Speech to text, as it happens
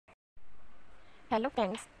Hello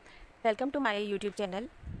friends, welcome to my YouTube channel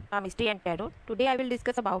Palmistry and Tarot. Today I will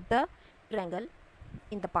discuss about the triangle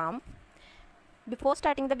in the palm. Before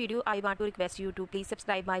starting the video, I want to request you to please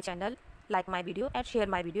subscribe my channel, like my video and share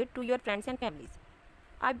my video to your friends and families.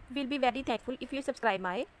 I will be very thankful if you subscribe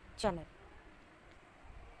my channel.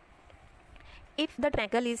 If the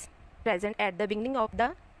triangle is present at the beginning of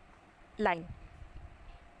the line,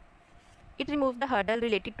 it removes the hurdle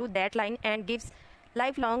related to that line and gives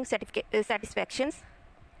lifelong satisfactions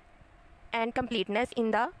and completeness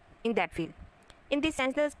in that field. In this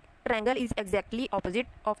sense, the triangle is exactly opposite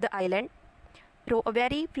of the island, though a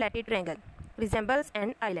very flatted triangle resembles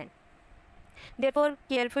an island. Therefore,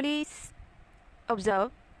 carefully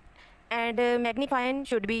observe and magnifying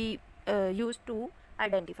should be used to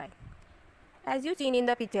identify. As you seen in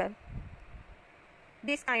the picture,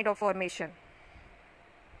 this kind of formation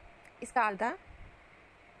is called the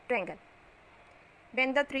triangle.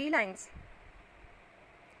 When the three lines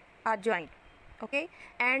are joined, okay,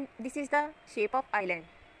 and this is the shape of island,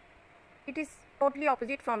 it is totally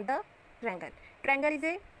opposite from the triangle. Triangle is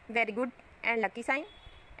a very good and lucky sign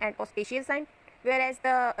and auspicious sign, whereas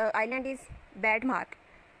the island is bad mark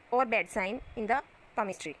or bad sign in the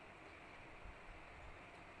palmistry.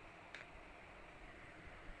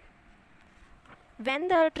 When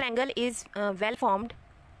the triangle is well formed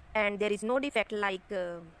and there is no defect like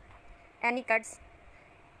any cuts,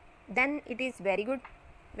 then it is very good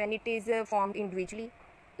when it is formed individually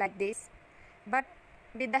like this. But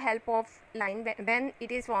with the help of line, when it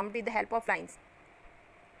is formed with the help of lines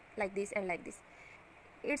like this and like this,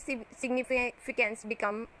 its significance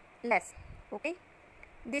become less. Okay,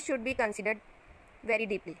 this should be considered very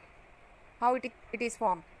deeply how it is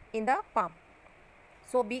formed in the palm.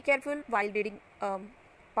 So be careful while reading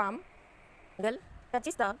palm. Triangle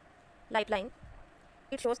touches the lifeline.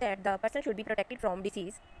 It shows that the person should be protected from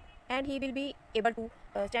disease and he will be able to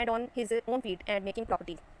stand on his own feet and making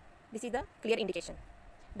property. This is the clear indication.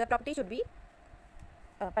 The property should be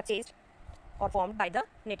purchased or formed by the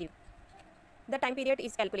native. The time period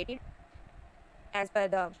is calculated as per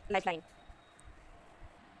the lifeline.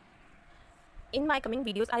 In my coming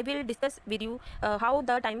videos, I will discuss with you how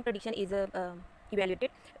the time prediction is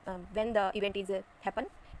evaluated when the event is happen.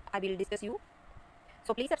 I will discuss you.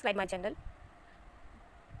 So please subscribe my channel,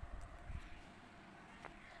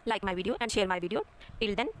 like my video and share my video.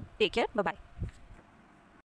 Till then, take care. Bye bye.